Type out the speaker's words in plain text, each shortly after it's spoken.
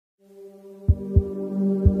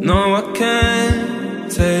No, I can't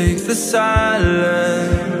take the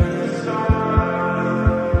silence.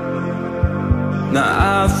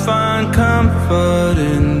 Now I find comfort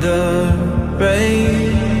in the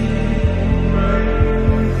rain.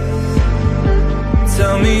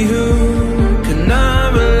 Tell me, who can I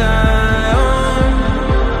rely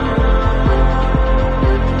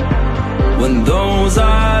on when those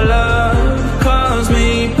I love cause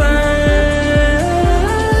me pain?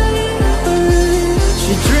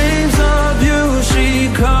 She dreams of you, she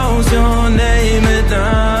calls your name at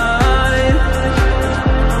night.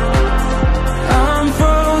 I'm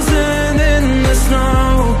frozen in the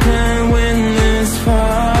snow, can't win this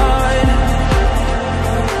fight.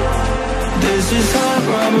 This is heart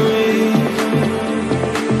robbery.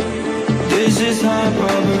 This is heart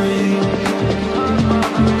robbery.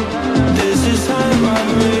 This is heart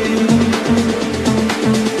robbery.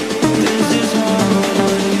 This is heart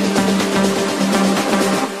robbery.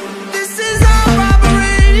 This is heart robbery.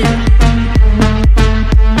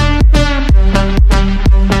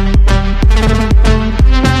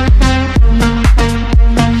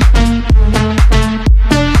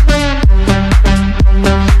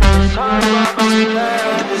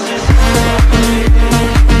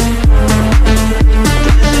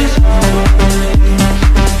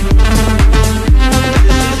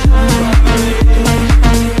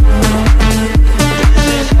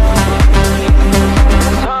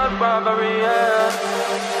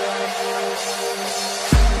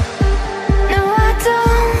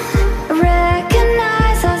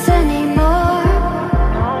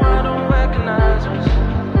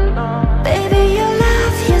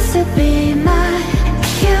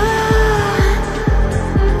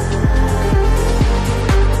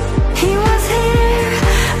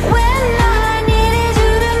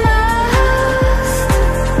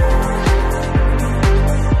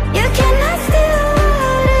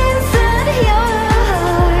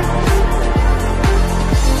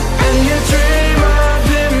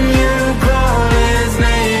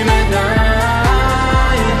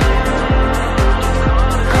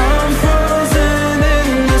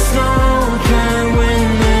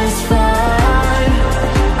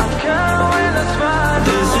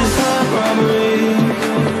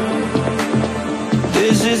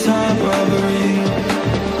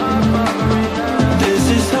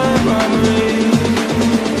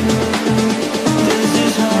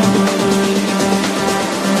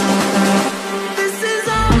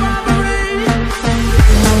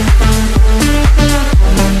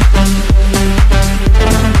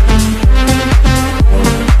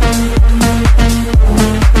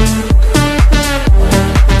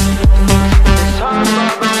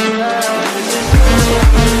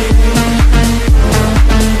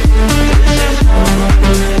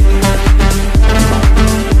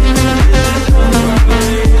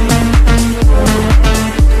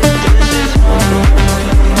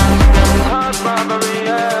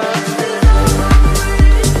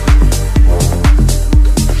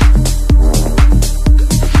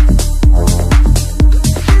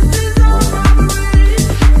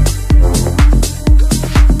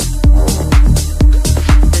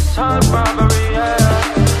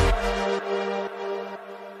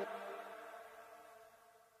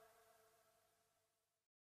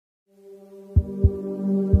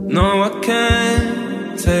 No, I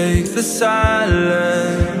can't take the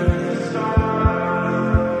silence.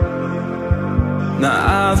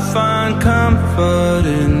 Now I find comfort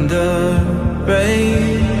in the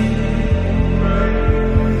rain.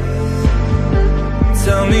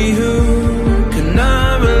 Tell me, who can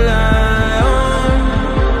I rely on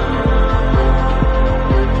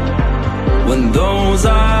when those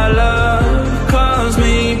I love cause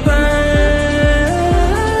me pain?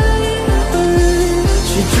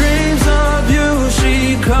 She dreams of you, she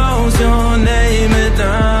calls your name at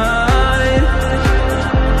night.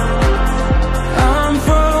 I'm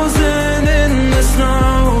frozen in the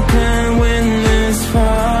snow, can't win this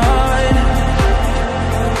fight.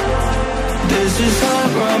 This is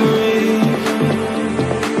heart robbery.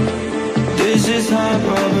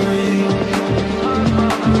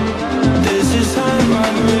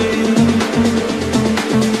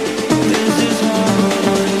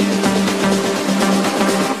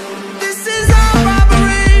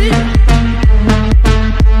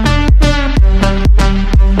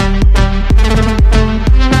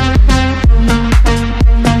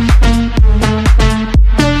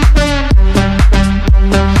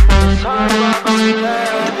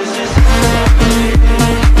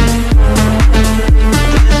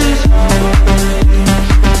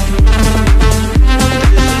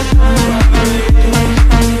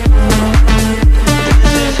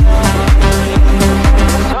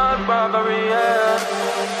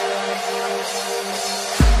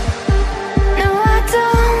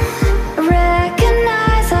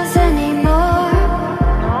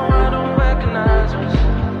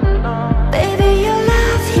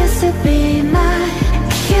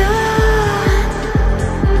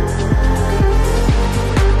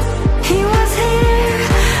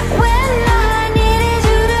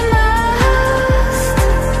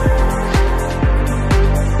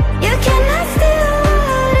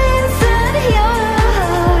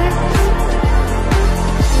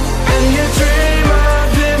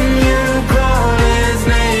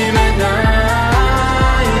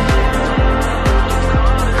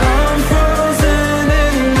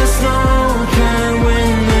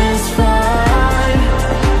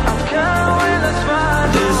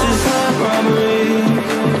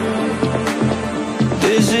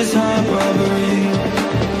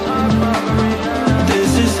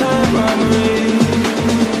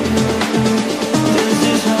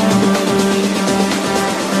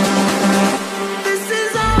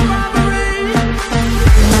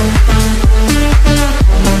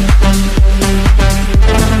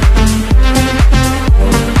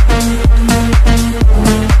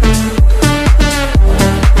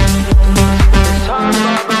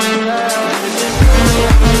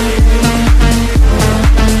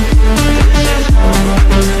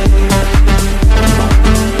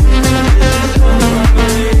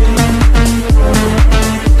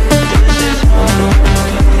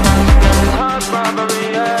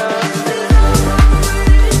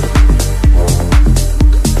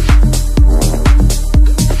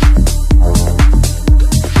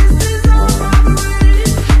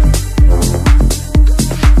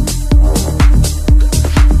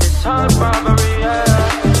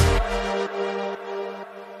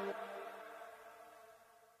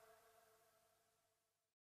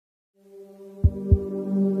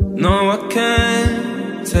 No, I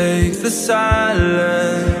can't take the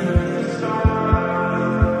silence.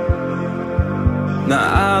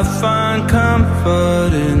 Now I find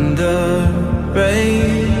comfort in